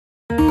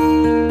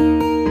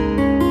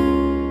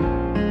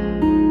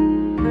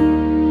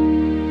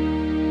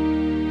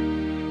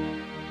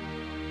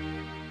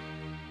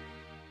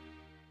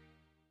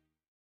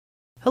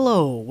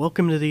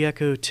Welcome to the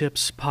Echo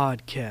Tips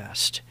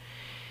Podcast.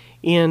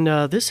 In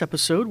this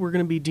episode, we're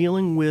going to be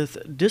dealing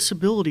with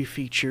disability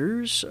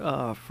features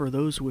for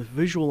those with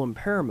visual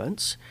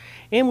impairments,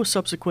 and with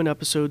subsequent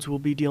episodes, we'll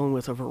be dealing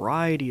with a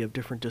variety of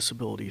different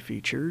disability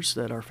features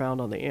that are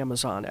found on the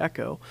Amazon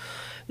Echo.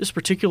 This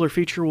particular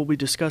feature we'll be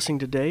discussing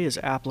today is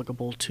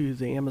applicable to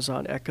the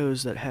Amazon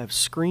Echoes that have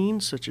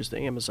screens, such as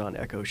the Amazon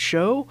Echo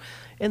Show,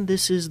 and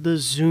this is the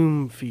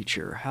zoom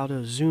feature, how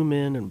to zoom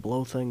in and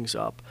blow things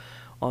up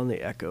on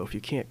the Echo if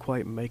you can't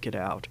quite make it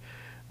out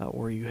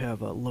or you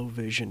have low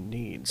vision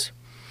needs.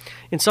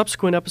 In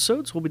subsequent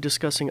episodes, we'll be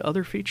discussing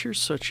other features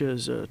such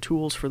as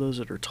tools for those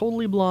that are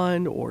totally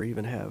blind or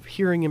even have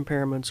hearing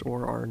impairments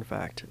or are in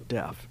fact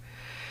deaf.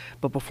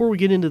 But before we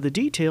get into the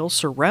details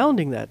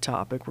surrounding that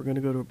topic, we're going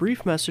to go to a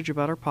brief message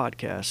about our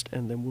podcast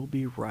and then we'll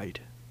be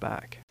right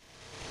back.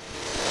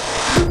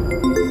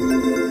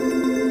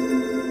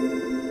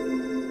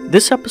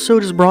 This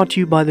episode is brought to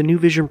you by the New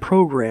Vision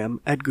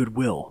program at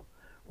Goodwill.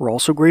 We're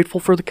also grateful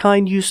for the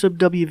kind use of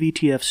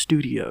WVTF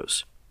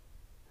Studios.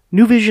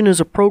 New Vision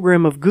is a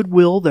program of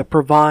Goodwill that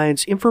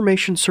provides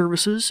information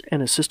services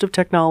and assistive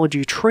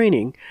technology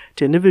training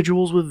to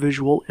individuals with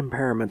visual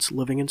impairments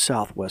living in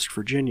Southwest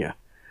Virginia.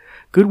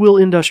 Goodwill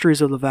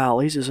Industries of the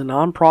Valleys is a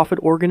nonprofit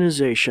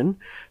organization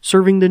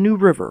serving the New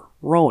River,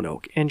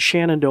 Roanoke, and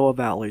Shenandoah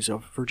Valleys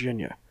of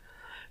Virginia.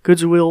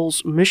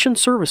 Goodwill's mission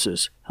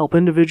services help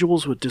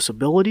individuals with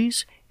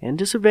disabilities and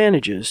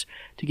disadvantages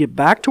to get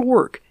back to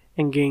work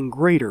and gain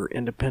greater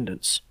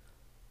independence.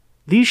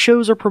 These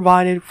shows are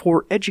provided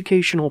for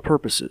educational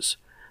purposes.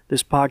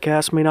 This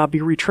podcast may not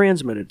be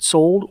retransmitted,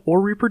 sold,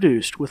 or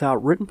reproduced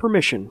without written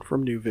permission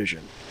from New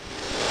Vision.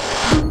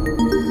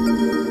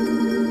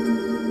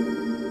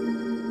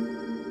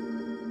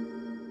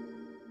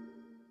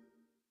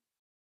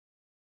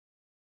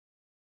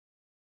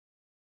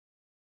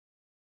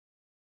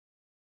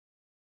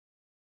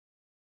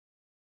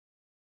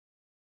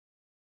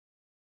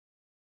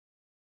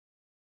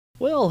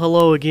 Well,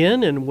 hello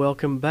again and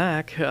welcome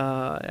back.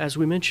 As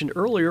we mentioned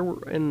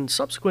earlier, in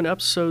subsequent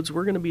episodes,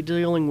 we're going to be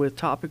dealing with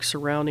topics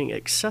surrounding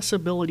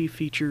accessibility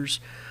features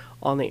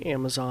on the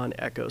Amazon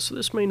Echo. So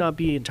this may not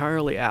be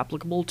entirely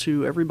applicable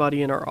to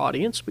everybody in our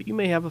audience, but you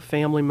may have a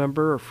family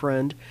member or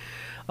friend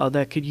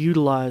that could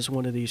utilize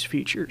one of these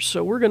features.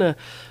 So we're going to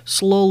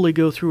slowly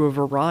go through a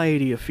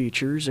variety of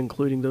features,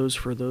 including those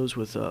for those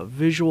with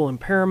visual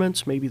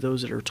impairments, maybe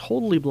those that are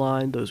totally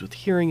blind, those with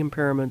hearing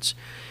impairments,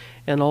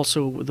 and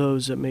also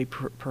those that may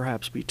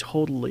perhaps be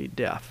totally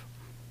deaf.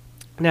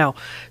 Now,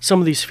 some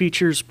of these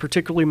features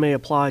particularly may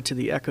apply to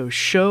the Echo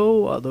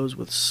Show, those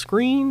with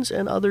screens,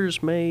 and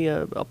others may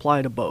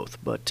apply to both.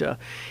 But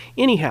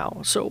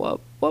anyhow,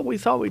 so what we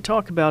thought we'd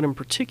talk about in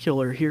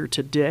particular here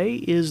today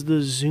is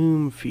the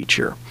zoom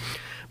feature.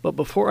 But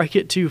before I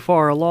get too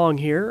far along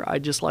here,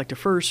 I'd just like to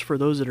first, for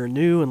those that are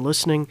new and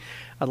listening,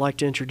 I'd like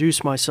to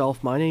introduce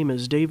myself. My name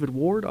is David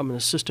Ward. I'm an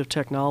assistive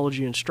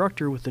technology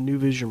instructor with the New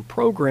Vision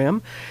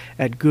program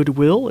at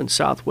Goodwill in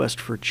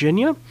Southwest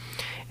Virginia.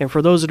 And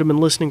for those that have been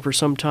listening for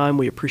some time,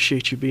 we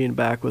appreciate you being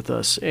back with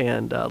us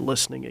and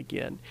listening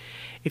again.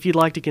 If you'd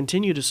like to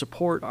continue to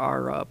support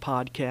our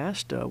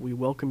podcast, we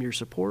welcome your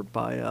support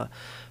by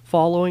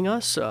following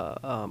us,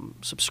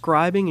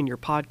 subscribing in your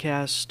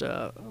podcast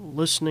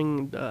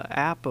listening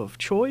app of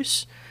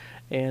choice,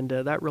 and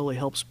that really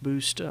helps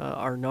boost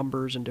our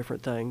numbers and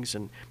different things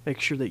and make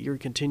sure that you're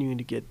continuing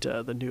to get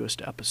the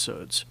newest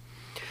episodes.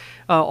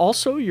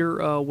 Also,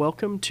 you're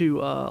welcome to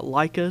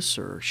like us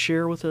or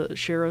share us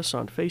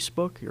on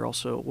Facebook. You're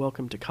also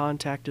welcome to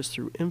contact us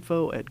through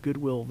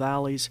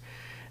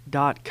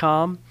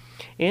info@goodwillvalleys.com.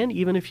 And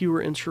even if you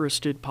were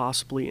interested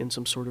possibly in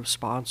some sort of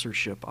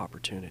sponsorship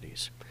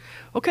opportunities.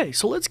 Okay,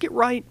 so let's get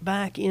right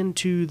back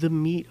into the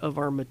meat of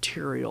our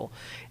material.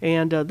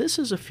 And this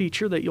is a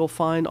feature that you'll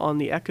find on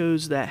the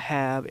Echoes that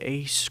have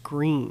a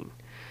screen,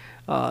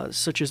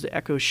 such as the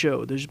Echo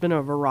Show. There's been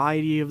a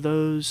variety of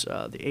those,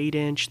 the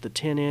 8-inch, the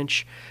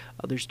 10-inch.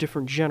 There's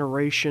different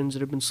generations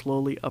that have been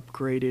slowly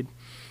upgraded.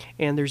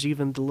 And there's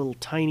even the little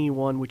tiny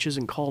one, which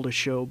isn't called a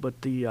show,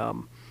 but the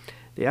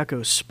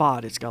Echo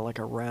Spot. It's got like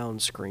a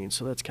round screen,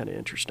 so that's kind of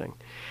interesting.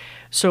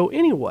 So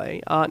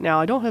anyway, now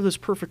I don't have this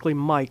perfectly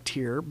mic'd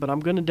here, but I'm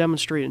going to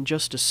demonstrate in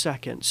just a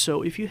second.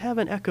 So if you have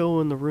an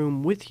Echo in the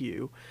room with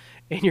you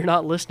and you're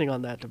not listening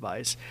on that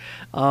device,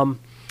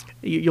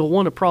 you'll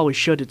want to probably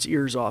shut its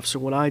ears off. So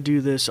when I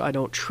do this, I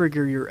don't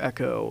trigger your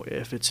Echo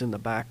if it's in the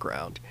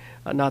background.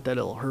 Not that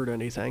it'll hurt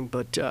anything,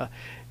 but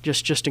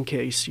just in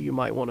case, you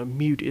might want to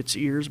mute its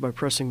ears by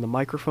pressing the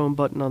microphone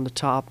button on the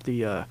top,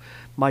 the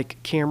mic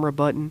camera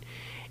button.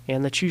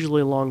 And that's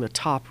usually along the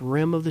top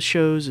rim of the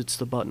shows. It's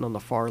the button on the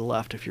far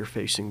left if you're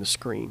facing the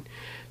screen.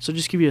 So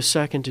just give you a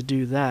second to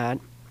do that.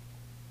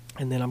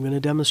 And then I'm going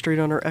to demonstrate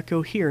on our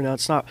Echo here. Now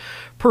it's not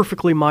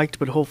perfectly mic'd,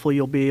 but hopefully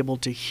you'll be able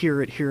to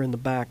hear it here in the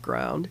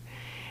background.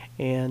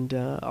 And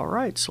all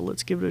right, so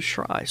let's give it a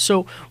try.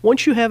 So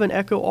once you have an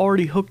Echo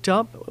already hooked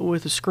up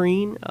with a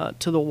screen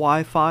to the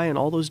Wi-Fi and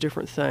all those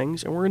different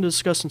things, and we're going to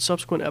discuss in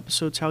subsequent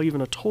episodes how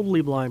even a totally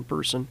blind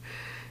person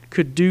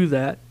could do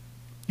that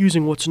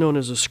using what's known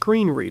as a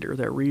screen reader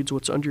that reads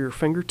what's under your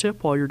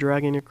fingertip while you're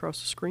dragging it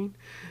across the screen.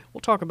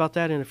 We'll talk about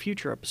that in a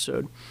future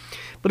episode.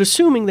 But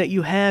assuming that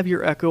you have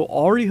your Echo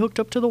already hooked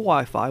up to the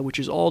Wi-Fi, which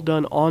is all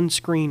done on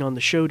screen on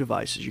the show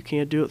devices, you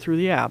can't do it through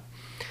the app.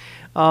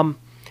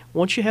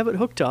 Once you have it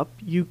hooked up,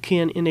 you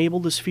can enable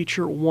this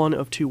feature one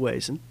of two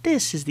ways, and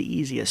this is the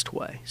easiest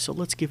way, so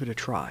let's give it a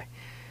try.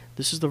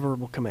 This is the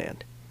verbal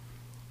command.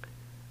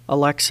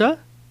 Alexa,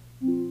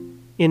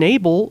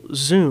 enable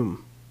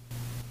Zoom.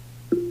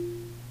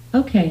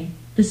 Okay,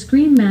 the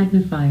screen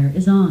magnifier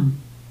is on.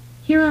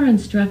 Here are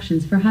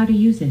instructions for how to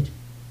use it.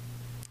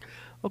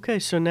 Okay,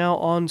 so now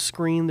on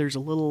screen there's a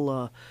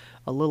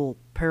little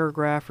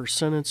paragraph or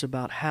sentence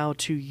about how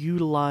to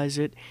utilize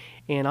it,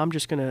 and I'm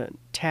just going to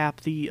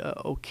tap the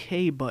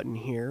OK button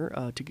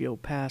here to go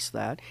past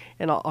that,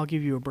 and I'll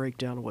give you a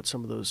breakdown of what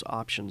some of those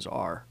options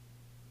are.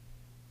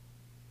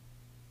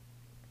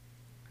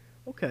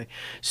 Okay,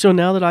 so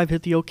now that I've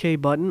hit the OK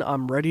button,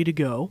 I'm ready to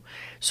go.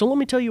 So let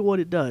me tell you what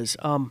it does.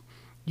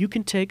 You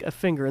can take a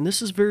finger, and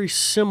this is very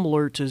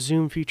similar to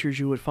Zoom features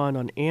you would find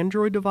on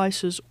Android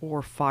devices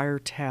or Fire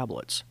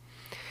tablets.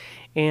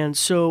 And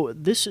so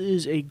this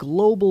is a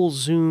global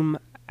Zoom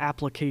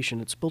application.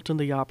 It's built in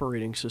the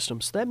operating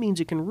system, so that means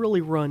it can really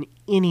run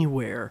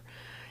anywhere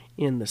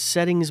in the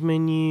settings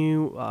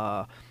menu.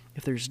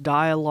 If there's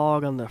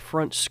dialogue on the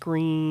front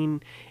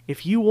screen,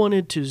 if you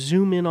wanted to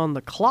zoom in on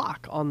the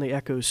clock on the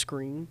Echo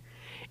screen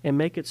and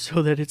make it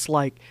so that it's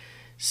like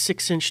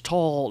 6-inch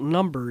tall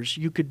numbers,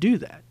 you could do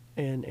that.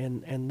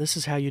 And this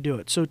is how you do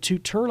it. So to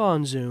turn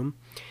on Zoom,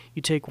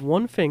 you take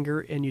one finger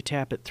and you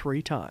tap it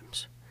 3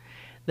 times.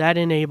 That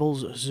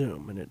enables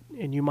Zoom,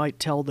 and you might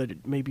tell that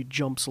it maybe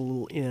jumps a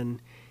little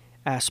in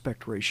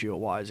aspect ratio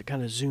wise. It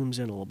kind of zooms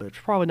in a little bit. It's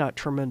probably not a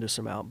tremendous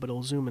amount, but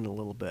it'll zoom in a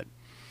little bit.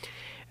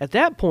 At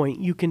that point,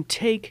 you can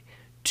take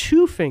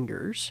 2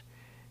 fingers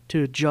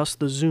to adjust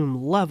the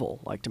zoom level,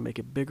 like to make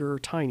it bigger or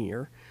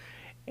tinier,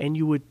 and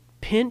you would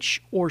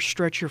pinch or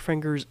stretch your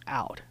fingers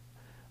out.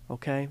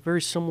 Okay,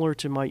 very similar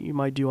to you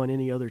might do on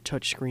any other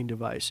touchscreen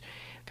device,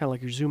 kind of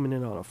like you're zooming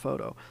in on a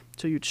photo.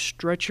 So you'd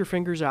stretch your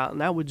fingers out,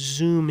 and that would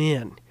zoom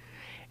in.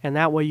 And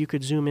that way you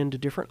could zoom into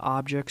different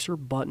objects or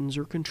buttons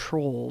or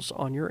controls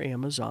on your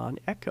Amazon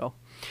Echo.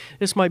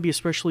 This might be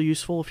especially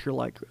useful if you're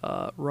like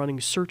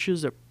running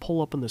searches that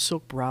pull up in the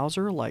Silk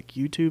browser, like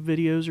YouTube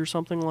videos or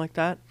something like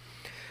that.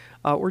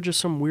 Or just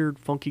some weird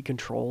funky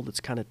control that's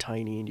kind of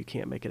tiny and you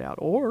can't make it out.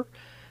 Or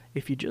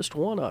if you just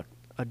want a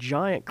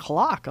giant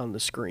clock on the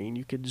screen,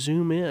 you could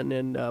zoom in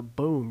and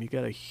boom, you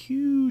got a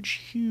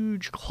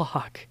huge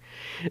clock.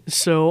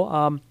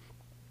 So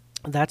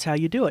that's how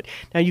you do it.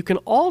 Now you can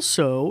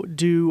also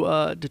do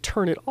to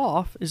turn it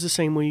off is the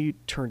same way you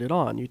turned it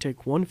on. You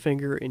take one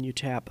finger and you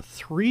tap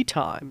 3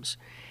 times,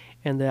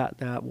 and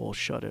that will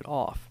shut it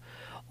off.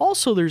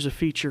 Also, there's a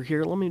feature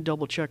here. Let me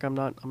double check. I'm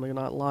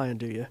not lying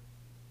to you.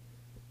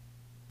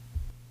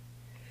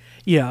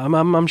 Yeah,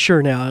 I'm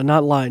sure now. I'm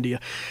not lying to you.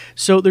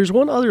 So there's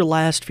one other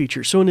last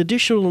feature. So in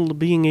addition to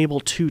being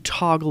able to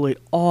toggle it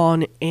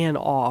on and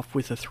off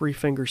with a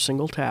 3-finger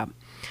single tap,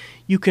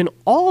 you can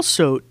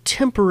also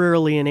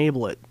temporarily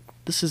enable it.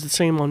 This is the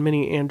same on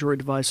many Android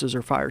devices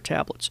or Fire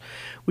tablets,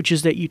 which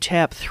is that you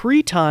tap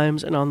 3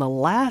 times, and on the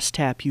last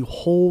tap you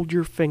hold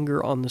your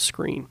finger on the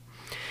screen.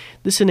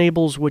 This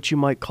enables what you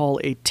might call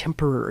a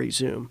temporary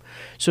zoom.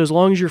 So as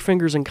long as your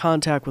finger's in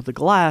contact with the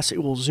glass,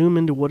 it will zoom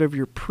into whatever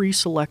your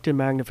pre-selected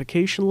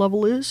magnification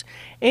level is,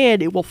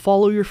 and it will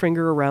follow your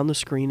finger around the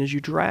screen as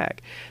you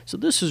drag. So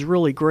this is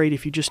really great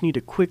if you just need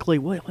to quickly,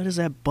 what is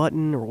that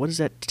button, or what is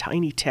that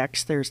tiny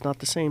text there? It's not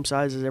the same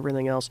size as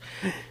everything else.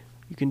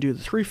 You can do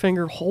the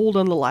 3-finger, hold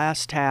on the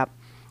last tap,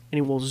 and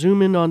it will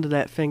zoom in onto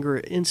that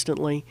finger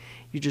instantly.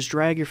 You just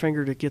drag your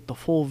finger to get the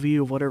full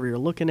view of whatever you're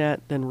looking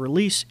at, then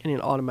release, and it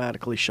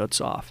automatically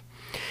shuts off.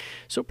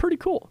 So pretty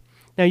cool.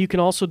 Now you can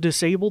also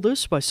disable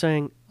this by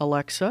saying,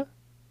 Alexa,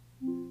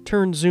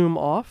 turn zoom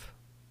off.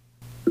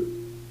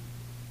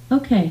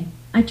 Okay,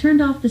 I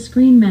turned off the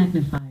screen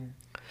magnifier.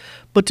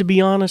 But to be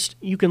honest,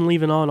 you can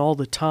leave it on all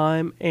the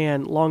time,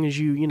 and long as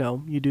you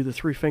do the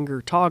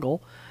 3-finger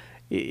toggle,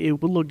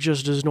 it will look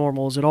just as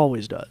normal as it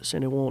always does,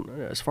 and it won't,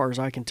 as far as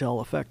I can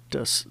tell, affect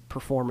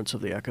performance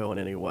of the Echo in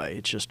any way.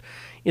 It's just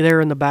there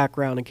in the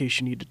background in case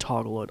you need to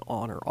toggle it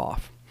on or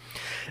off.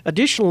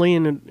 Additionally,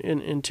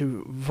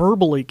 into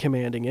verbally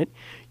commanding it,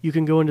 you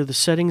can go into the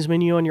settings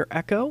menu on your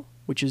Echo,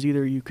 which is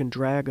either you can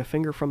drag a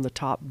finger from the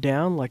top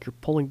down like you're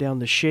pulling down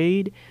the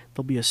shade.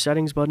 There'll be a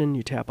settings button.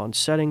 You tap on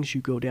settings. You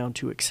go down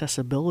to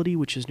accessibility,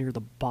 which is near the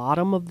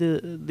bottom of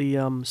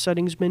the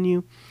settings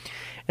menu.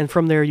 And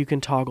from there you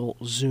can toggle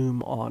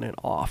zoom on and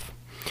off.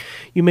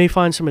 You may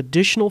find some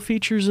additional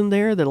features in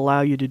there that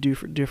allow you to do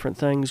different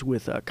things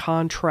with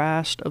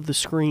contrast of the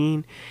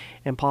screen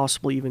and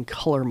possibly even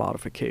color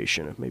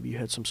modification if maybe you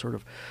had some sort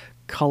of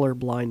color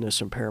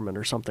blindness impairment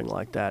or something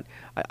like that.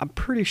 I'm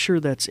pretty sure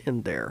that's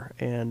in there,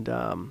 and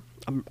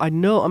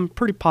I'm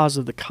pretty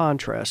positive the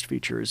contrast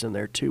feature is in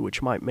there too,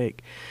 which might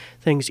make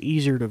things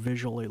easier to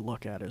visually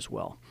look at as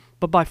well.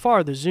 But by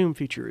far the zoom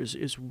feature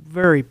is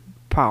very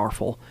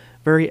powerful,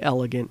 very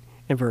elegant,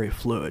 and very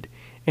fluid.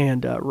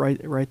 And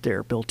right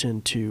there, built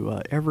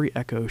into every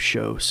Echo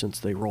show since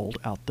they rolled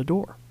out the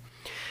door.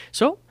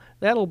 So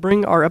that'll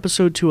bring our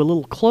episode to a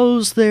little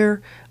close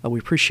there. We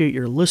appreciate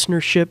your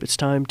listenership. It's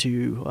time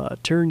to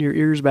turn your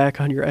ears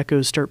back on your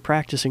Echoes, start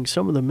practicing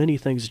some of the many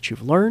things that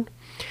you've learned.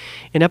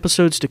 In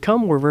episodes to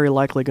come, we're very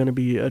likely going to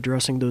be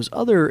addressing those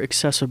other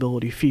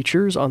accessibility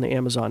features on the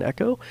Amazon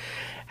Echo.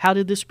 How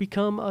did this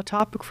become a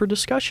topic for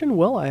discussion?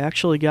 Well, I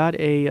actually got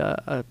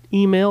an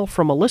email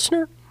from a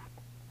listener,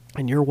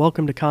 and you're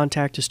welcome to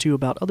contact us too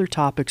about other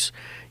topics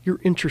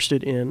you're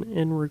interested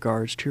in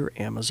regards to your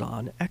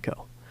Amazon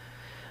Echo.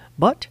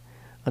 But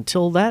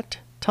until that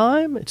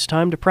time, it's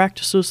time to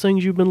practice those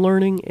things you've been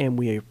learning, and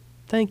we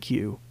thank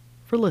you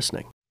for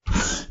listening.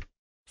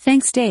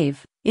 Thanks,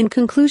 Dave. In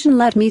conclusion,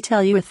 let me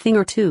tell you a thing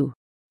or two.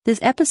 This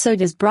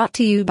episode is brought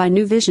to you by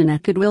New Vision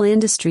at Goodwill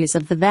Industries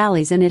of the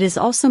Valleys, and it is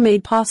also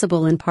made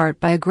possible in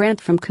part by a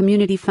grant from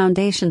Community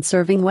Foundation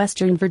serving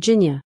Western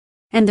Virginia.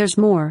 And there's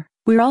more.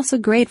 We're also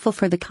grateful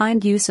for the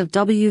kind use of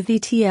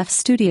WVTF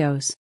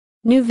Studios.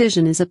 New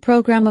Vision is a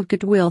program of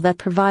Goodwill that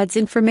provides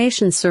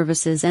information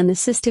services and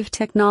assistive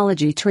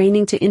technology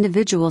training to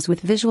individuals with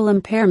visual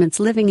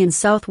impairments living in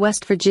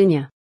Southwest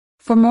Virginia.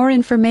 For more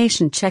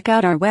information, check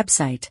out our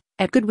website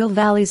at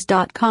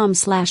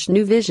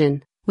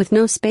goodwillvalleys.com/newvision, with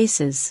no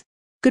spaces.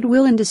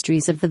 Goodwill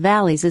Industries of the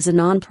Valleys is a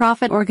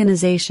nonprofit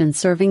organization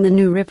serving the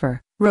New River,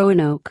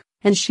 Roanoke,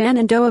 and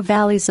Shenandoah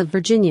Valleys of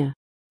Virginia.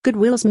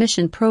 Goodwill's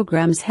mission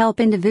programs help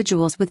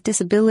individuals with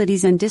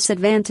disabilities and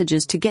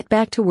disadvantages to get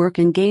back to work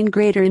and gain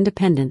greater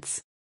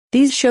independence.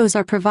 These shows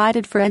are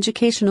provided for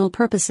educational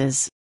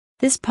purposes.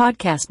 This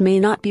podcast may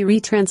not be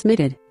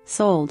retransmitted,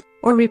 sold,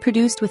 or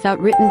reproduced without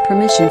written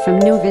permission from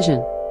New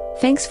Vision.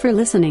 Thanks for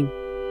listening.